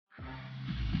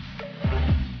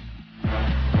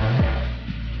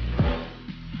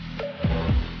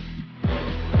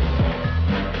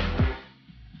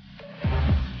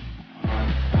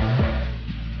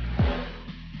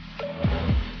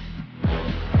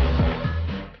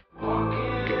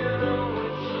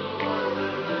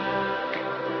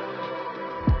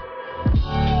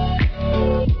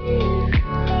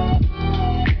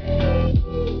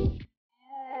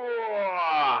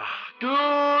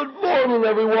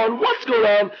everyone, what's going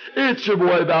on? It's your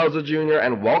boy Bowser Jr.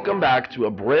 and welcome back to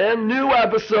a brand new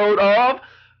episode of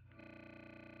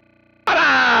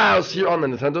here on the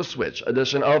Nintendo Switch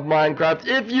edition of Minecraft.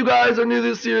 If you guys are new to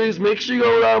this series, make sure you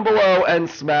go down below and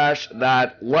smash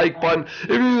that like button. If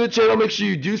you're new to the channel, make sure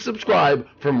you do subscribe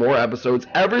for more episodes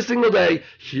every single day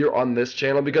here on this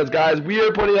channel, because guys, we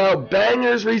are putting out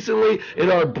bangers recently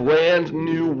in our brand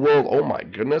new world. Oh my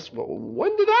goodness,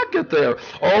 when did that get there?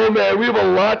 Oh man, we have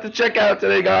a lot to check out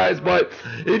today, guys. But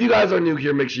if you guys are new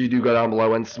here, make sure you do go down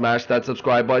below and smash that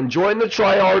subscribe button. Join the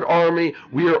tryhard army.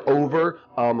 We are over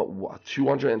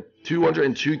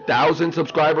 202,000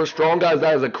 subscribers strong, guys.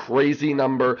 That is a crazy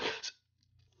number.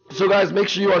 So guys, make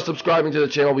sure you are subscribing to the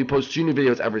channel. We post 2 new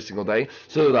videos every single day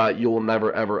so that you will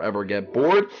never ever get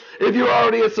bored. If you're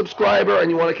already a subscriber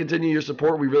and you want to continue your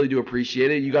support, we really do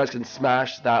appreciate it. You guys can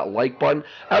smash that like button.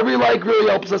 Every like really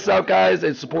helps us out, guys.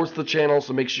 It supports the channel,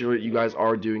 so make sure you guys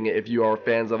are doing it. If you are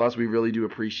fans of us, we really do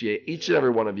appreciate each and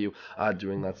every one of you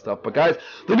doing that stuff. But guys,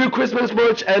 the new Christmas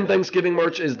merch and Thanksgiving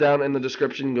merch is down in the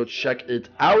description. Go check it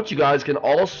out. You guys can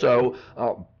also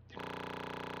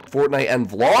Fortnite and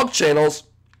vlog channels.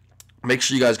 Make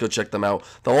sure you guys go check them out.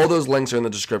 All those links are in the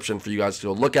description for you guys to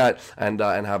go look at and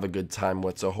have a good time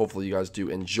with. So hopefully you guys do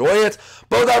enjoy it.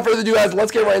 But without further ado, guys,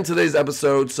 let's get right into today's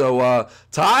episode. So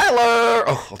Tyler,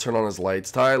 oh, I'll turn on his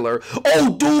lights. Tyler,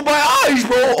 oh dude, my eyes,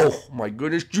 bro. Oh my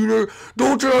goodness, Junior,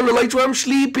 don't turn on the lights while I'm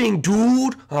sleeping,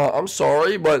 dude. I'm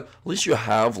sorry, but at least you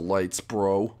have lights,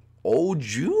 bro. Oh,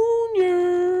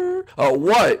 Junior.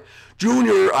 What?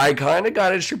 Junior, I kind of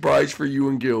got a surprise for you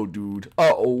and Gil, dude.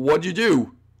 What'd you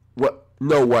do? What?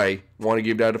 No way. Want to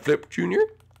give that a flip, Junior?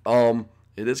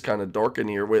 It is kind of dark in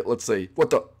here. Wait, let's see. What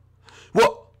the?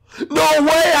 What? No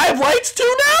way! I have lights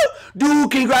too now? Dude,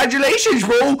 congratulations,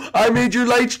 bro. I made your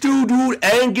lights too, dude.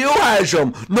 And Gil has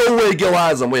them. No way Gil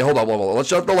has them. Wait, hold on. Let's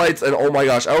shut the lights. And oh my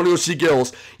gosh, I want to go see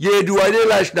Gil's. Yeah, dude, I did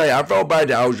last night. I felt bad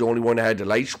that I was the only one that had the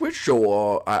light switch.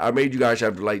 So I made you guys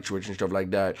have the light switch and stuff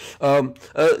like that. Oh,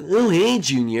 hey,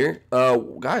 Junior.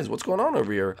 Guys, what's going on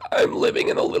over here? I'm living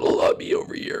in a little hubby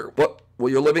over here. What?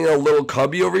 Well, you're living in a little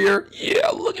cubby over here? Yeah,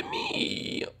 look at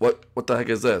me. What the heck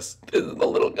is this? This is a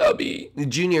little cubby.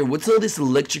 Junior, what's all this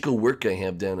electrical work I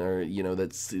have down there, you know,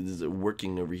 that's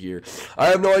working over here? I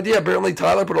have no idea. Apparently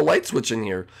Tyler put a light switch in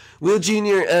here. Well,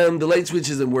 Junior, the light switch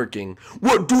isn't working.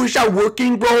 What, dude, is that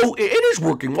working, bro? It is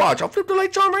working. Watch, I'll flip the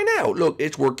lights on right now. Look,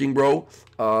 it's working, bro.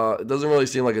 It doesn't really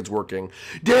seem like it's working.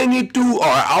 Dang it, dude.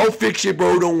 Alright, I'll fix it,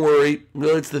 bro. Don't worry.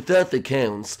 No, it's the theft that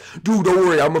counts. Dude, don't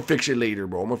worry. I'm gonna fix it later,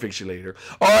 bro. I'm gonna fix it later.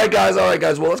 Alright, guys.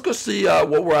 Well, let's go see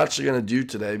what we're actually gonna do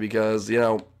today, because, you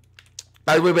know...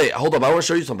 Wait. Hold up. I want to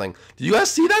show you something. Did you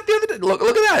guys see that the other day? Look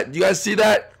at that. Do you guys see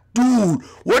that? Dude,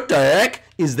 what the heck?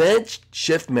 Is that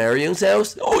Chef Mario's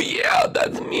house? Oh, yeah.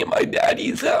 That's me and my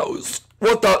daddy's house.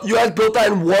 What the? You guys built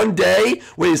that in one day?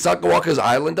 Wait, is Sakawaka's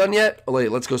Island done yet? Oh,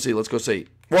 wait, let's go see.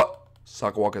 What?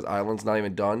 Sakawaka's Island's not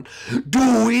even done?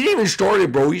 Dude, he didn't even start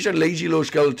it, bro. He's a lazy little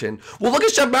skeleton. Well, look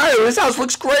at Chef Mario. His house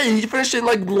looks great. He finished it in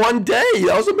like one day.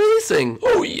 That was amazing.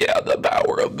 Oh, yeah, the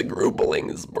power of the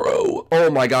grouplings, bro. Oh,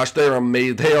 my gosh, they're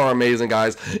amazing. They are amazing,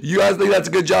 guys. You guys think that's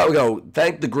a good job? Go,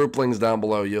 thank the grouplings down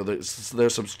below. Yo, their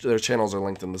channels are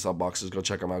linked in the sub boxes. Go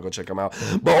check them out.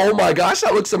 But, oh, my gosh,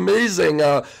 that looks amazing.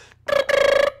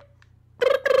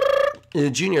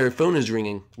 Junior, your phone is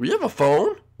ringing. We have a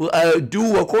phone? Well,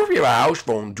 dude, of course we have a house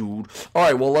phone, dude.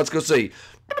 Alright, well, let's go see.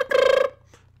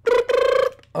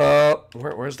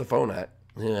 Where's the phone at?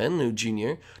 Yeah, I don't know,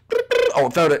 Junior. Oh, I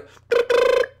found it.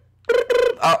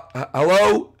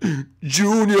 Hello?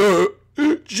 Junior,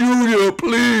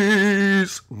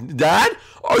 please. Dad?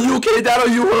 Are you okay, Dad? Are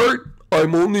you hurt?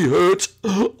 I'm only hurt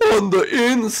on the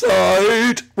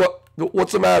inside.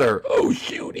 What's the matter? Oh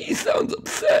shoot, he sounds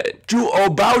upset. Dude, oh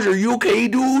Bowser, you okay,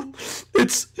 dude?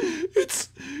 It's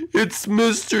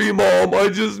Mystery Mom. I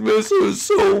just miss her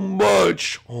so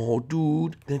much. Oh,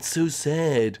 dude, that's so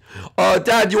sad.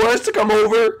 Dad, you want us to come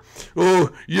over? Oh,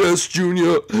 yes,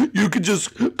 Junior. You can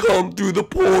just come through the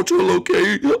portal,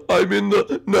 okay? I'm in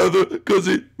the nether because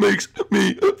it makes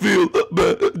me feel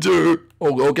better.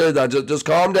 Oh, okay, Dad, just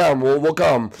calm down. We'll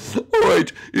come. All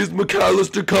right, is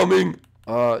McAllister coming?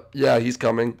 Yeah, he's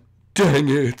coming. Dang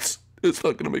it. It's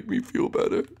not gonna make me feel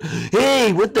better.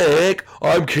 Hey, what the heck?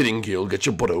 I'm kidding, Gil. Get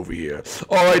your butt over here.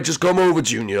 Alright, just come over,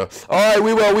 Junior. Alright,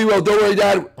 we will. Don't worry,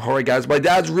 Dad. Alright, guys, my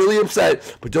dad's really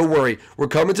upset, but don't worry. We're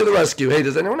coming to the rescue. Hey,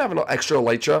 does anyone have an extra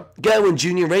elytra? Get one,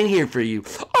 Junior, right here for you.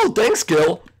 Oh, thanks,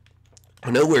 Gil.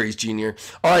 No worries, Junior.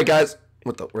 Alright, guys.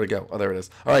 Where'd it go? Oh, there it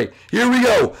is. Alright, here we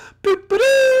go.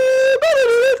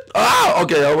 Ah,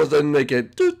 okay, I almost didn't make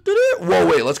it. Whoa,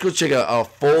 wait, let's go check a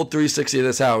full 360 of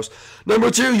this house.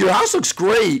 Number 2, your house looks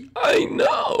great. I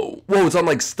know. Whoa, it's on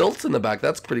like stilts in the back.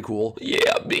 That's pretty cool.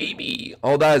 Yeah, baby.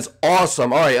 Oh, that is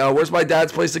awesome. All right, where's my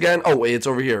dad's place again? Oh, wait, it's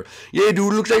over here. Yeah,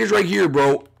 dude, looks like it's right here,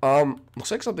 bro.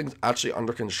 Looks like something's actually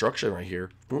under construction right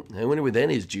here. I wonder what that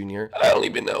is, Junior. I don't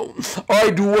even know. All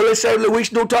right, dude, well, let's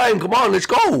waste no time. Come on, let's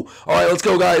go. All right, let's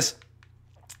go, guys.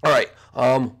 All right,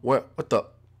 what the?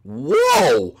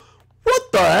 Whoa!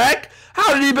 What the heck?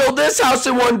 How did he build this house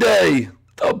in one day?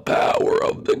 The power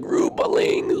of the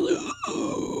groupalings.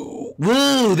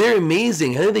 Whoa, they're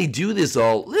amazing. How did they do this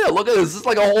all? Yeah, look at this. This is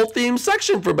like a whole theme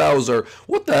section for Bowser.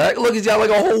 What the heck? Look, he's got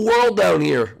like a whole world down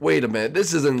here. Wait a minute.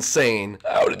 This is insane.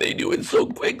 How did they do it so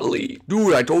quickly?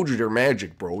 Dude, I told you they're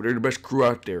magic, bro. They're the best crew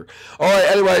out there. All right,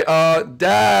 anyway,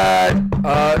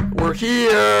 Dad, we're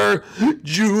here.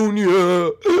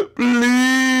 Junior,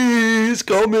 please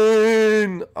come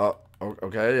in.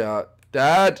 Okay,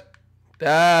 Dad,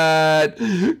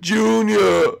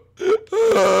 Junior.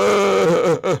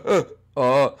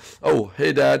 Oh,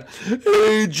 hey, Dad.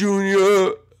 Hey,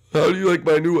 Junior. How do you like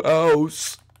my new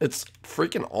house? It's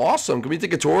freaking awesome. Can we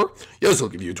take a tour? Yes, I'll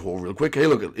give you a tour real quick. Hey,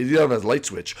 look, he has a light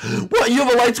switch. What, you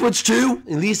have a light switch too?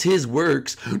 At least his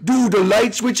works. Dude, the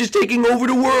light switch is taking over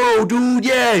the world, dude.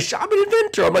 Yes, I'm an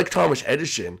inventor. I'm like Thomas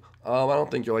Edison. I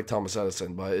don't think you're like Thomas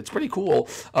Edison, but it's pretty cool.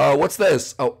 What's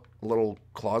this? Oh, a little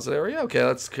closet area. Okay,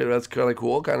 that's kind of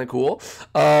cool.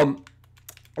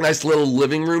 Nice little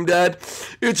living room, Dad.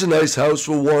 It's a nice house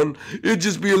for one. It'd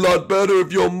just be a lot better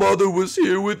if your mother was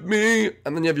here with me.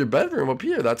 And then you have your bedroom up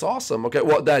here. That's awesome. Okay,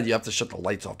 well, Dad, you have to shut the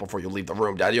lights off before you leave the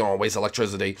room, Dad. You don't want to waste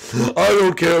electricity. I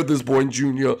don't care at this point,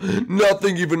 Junior.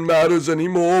 Nothing even matters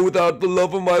anymore without the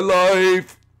love of my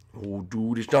life. Oh,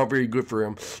 dude, it's not very good for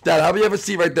him. Dad, how about you have a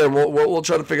seat right there? We'll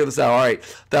try to figure this out. All right,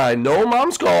 Dad, I know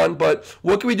Mom's gone, but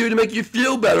what can we do to make you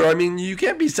feel better? I mean, you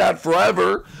can't be sad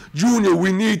forever. Junior,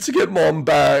 we need to get Mom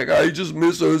back. I just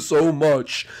miss her so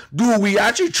much. Dude, we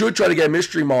actually should try to get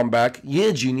Mystery Mom back.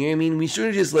 Yeah, Junior, I mean, we should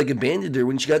have just, like, abandoned her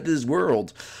when she got to this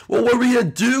world. Well, what are we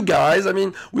going to do, guys? I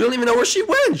mean, we don't even know where she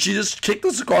went. She just kicked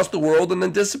us across the world and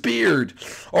then disappeared.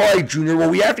 All right, Junior, well,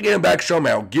 we have to get him back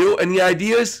somehow. Gil, any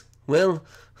ideas? Well...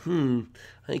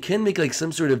 I can make like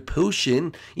some sort of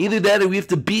potion. Either that or we have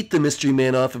to beat the mystery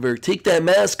man off of her. Take that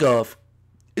mask off.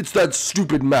 It's that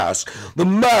stupid mask. The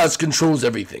mask controls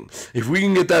everything. If we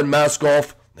can get that mask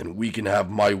off, then we can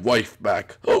have my wife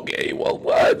back. Okay, well,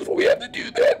 before we have to do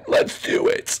that, let's do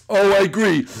it. Oh, I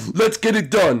agree. Let's get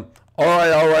it done. All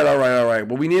right.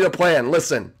 Well, we need a plan.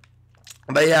 Listen.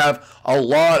 They have a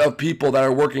lot of people that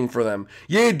are working for them.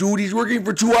 Yeah, dude, he's working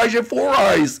for 2 Eyes and 4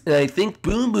 Eyes. And I think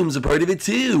Boom Boom's a part of it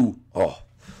too. Oh,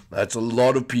 that's a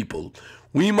lot of people.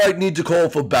 We might need to call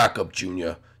for backup,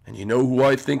 Junior. And you know who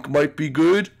I think might be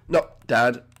good? No,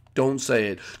 Dad, don't say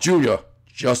it. Junior,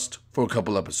 just for a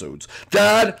couple episodes.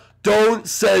 Dad, don't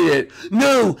say it.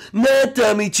 No, not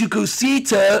Dami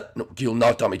Chukosita. No, Gil,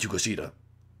 not Dami Chukosita.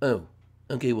 Oh,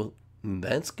 okay, well,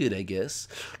 that's good, I guess.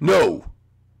 No.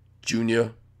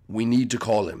 Junior, we need to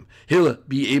call him. He'll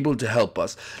be able to help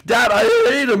us. Dad, I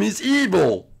hate him. He's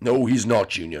evil. No, he's not,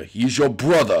 Junior. He's your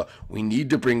brother. We need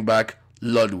to bring back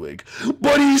Ludwig.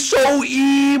 But he's so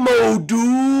emo,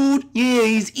 dude. Yeah,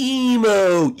 he's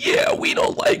emo. Yeah, we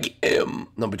don't like him.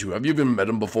 Number 2, have you even met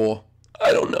him before?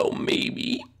 I don't know,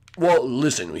 maybe. Well,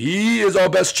 listen, he is our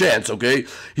best chance, okay?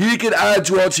 He can add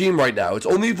to our team right now. It's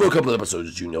only for a couple of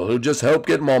episodes, Junior. He'll just help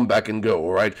get Mom back and go,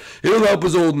 alright? He'll help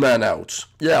his old man out.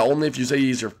 Yeah, only if you say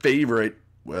he's your favorite.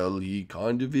 Well, he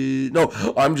kind of is. No,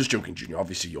 I'm just joking, Junior.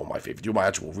 Obviously, you're my favorite. You're my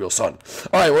actual real son.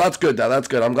 Alright, well, that's good, Dad. That's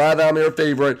good. I'm glad that I'm your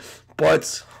favorite.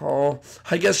 But,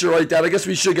 I guess you're right, Dad. I guess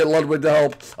we should get Ludwig to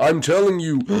help. I'm telling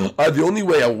you, the only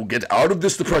way I will get out of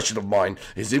this depression of mine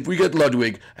is if we get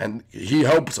Ludwig and he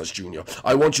helps us, Junior.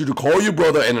 I want you to call your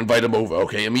brother and invite him over,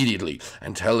 okay, immediately,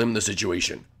 and tell him the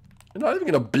situation. You're not even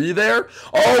going to be there?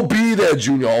 I'll be there,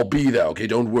 Junior. I'll be there, okay?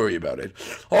 Don't worry about it.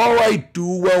 All right,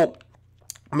 dude. Well,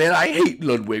 man, I hate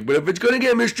Ludwig, but if it's going to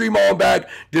get Mystery Mom back,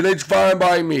 then it's fine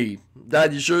by me.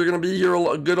 Dad, you sure you're going to be here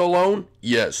good alone?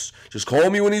 Yes. Just call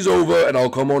me when he's over, and I'll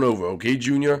come on over, okay,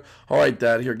 Junior? All right,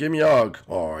 Dad, here, give me a hug.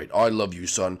 All right, I love you,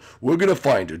 son. We're going to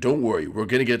find her. Don't worry. We're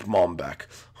going to get Mom back.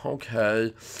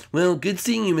 Okay. Well, good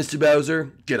seeing you, Mr.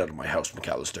 Bowser. Get out of my house,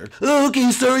 McAllister.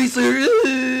 Okay, sorry, sir.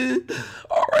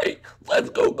 All right, let's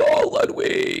go call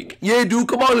Ludwig. Yeah, dude,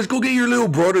 come on, let's go get your little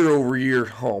brother over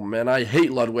here. Oh, man, I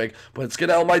hate Ludwig, but it's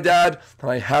gonna help my dad,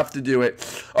 and I have to do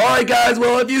it. All right, guys,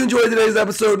 well, if you enjoyed today's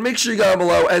episode, make sure you comment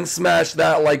below and smash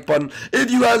that like button.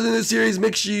 If you guys are in this series,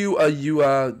 make sure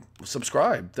you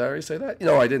subscribe. Did I already say that?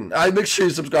 No, I didn't. Make sure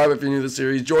you subscribe if you're new to the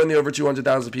series. Join the over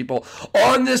 200,000 people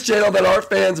on this channel that are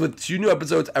fans with 2 new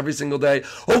episodes every single day.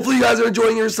 Hopefully you guys are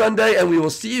enjoying your Sunday, and we will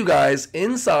see you guys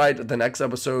inside the next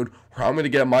episode where I'm going to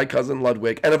get my cousin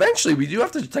Ludwig. And eventually, we do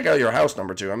have to check out your house,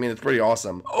 number 2. I mean, it's pretty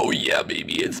awesome. Oh, yeah,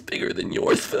 baby. It's bigger than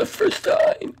yours for the first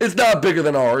time. It's not bigger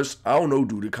than ours. I don't know,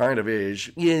 dude. It kind of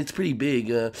is. Yeah, it's pretty big.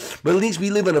 But at least we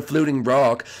live on a floating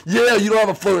rock. Yeah, you don't have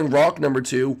a floating rock, number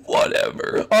 2.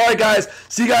 Whatever. All right, guys.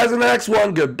 See you guys in the next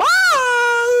one. Goodbye.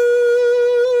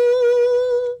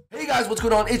 Hey guys, what's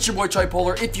going on? It's your boy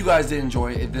Tripolar. If you guys did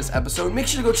enjoy this episode, make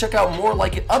sure to go check out more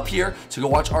like it up here to go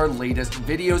watch our latest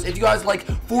videos. If you guys like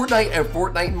Fortnite and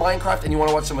Minecraft and you want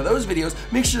to watch some of those videos,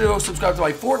 make sure to go subscribe to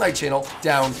my Fortnite channel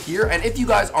down here. And if you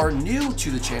guys are new to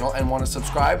the channel and want to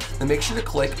subscribe, then make sure to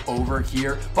click over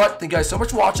here. But thank you guys so much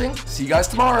for watching. See you guys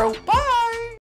tomorrow. Bye!